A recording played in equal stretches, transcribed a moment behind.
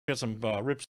got some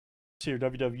rips here,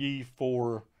 WWE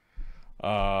for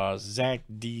Zach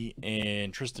D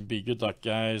and Tristan B. Good luck,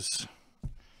 guys. All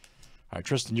right,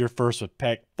 Tristan, you're first with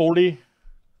pack 40.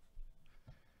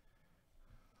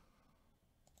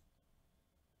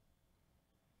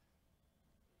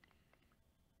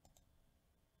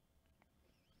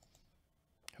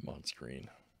 Come on, screen.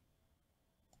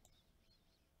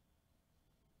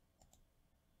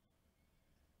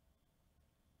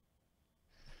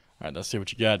 All right, let's see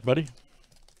what you got, buddy.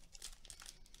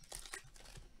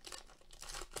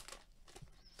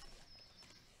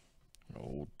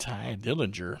 Old Ty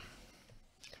Dillinger.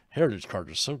 Heritage cards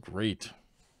are so great.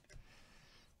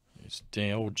 It's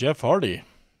damn old Jeff Hardy.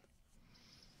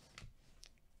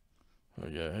 Oh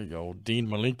yeah, there you go. Dean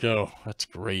Malenko. That's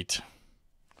great.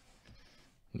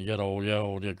 You got old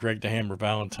Greg the Hammer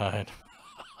Valentine.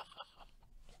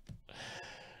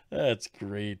 That's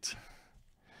great.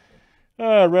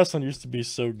 Wrestling used to be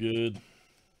so good.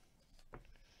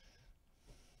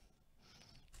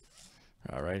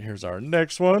 All right, here's our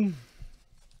next one.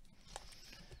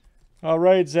 All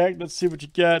right, Zach, let's see what you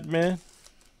got, man.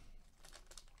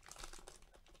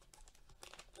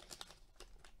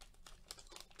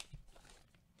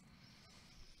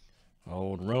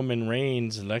 Old Roman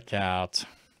Reigns, look out.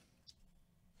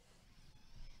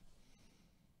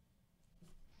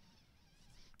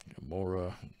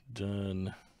 Gamora,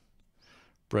 Dunn.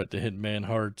 Bret the Hitman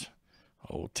Hart.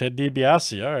 Oh, Ted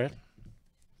DiBiase. All right.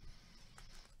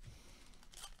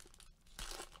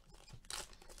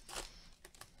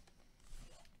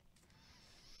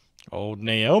 Old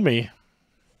Naomi.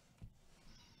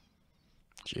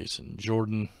 Jason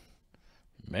Jordan.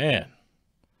 Man,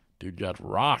 dude got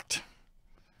rocked.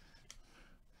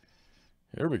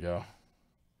 Here we go.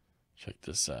 Check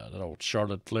this out. That old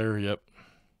Charlotte Flair. Yep.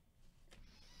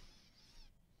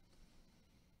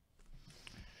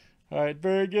 All right,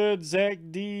 very good. Zach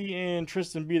D and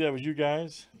Tristan B, that was you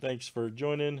guys. Thanks for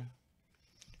joining.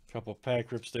 A couple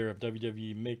pack rips there of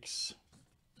WWE Mix.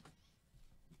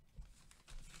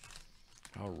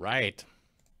 All right.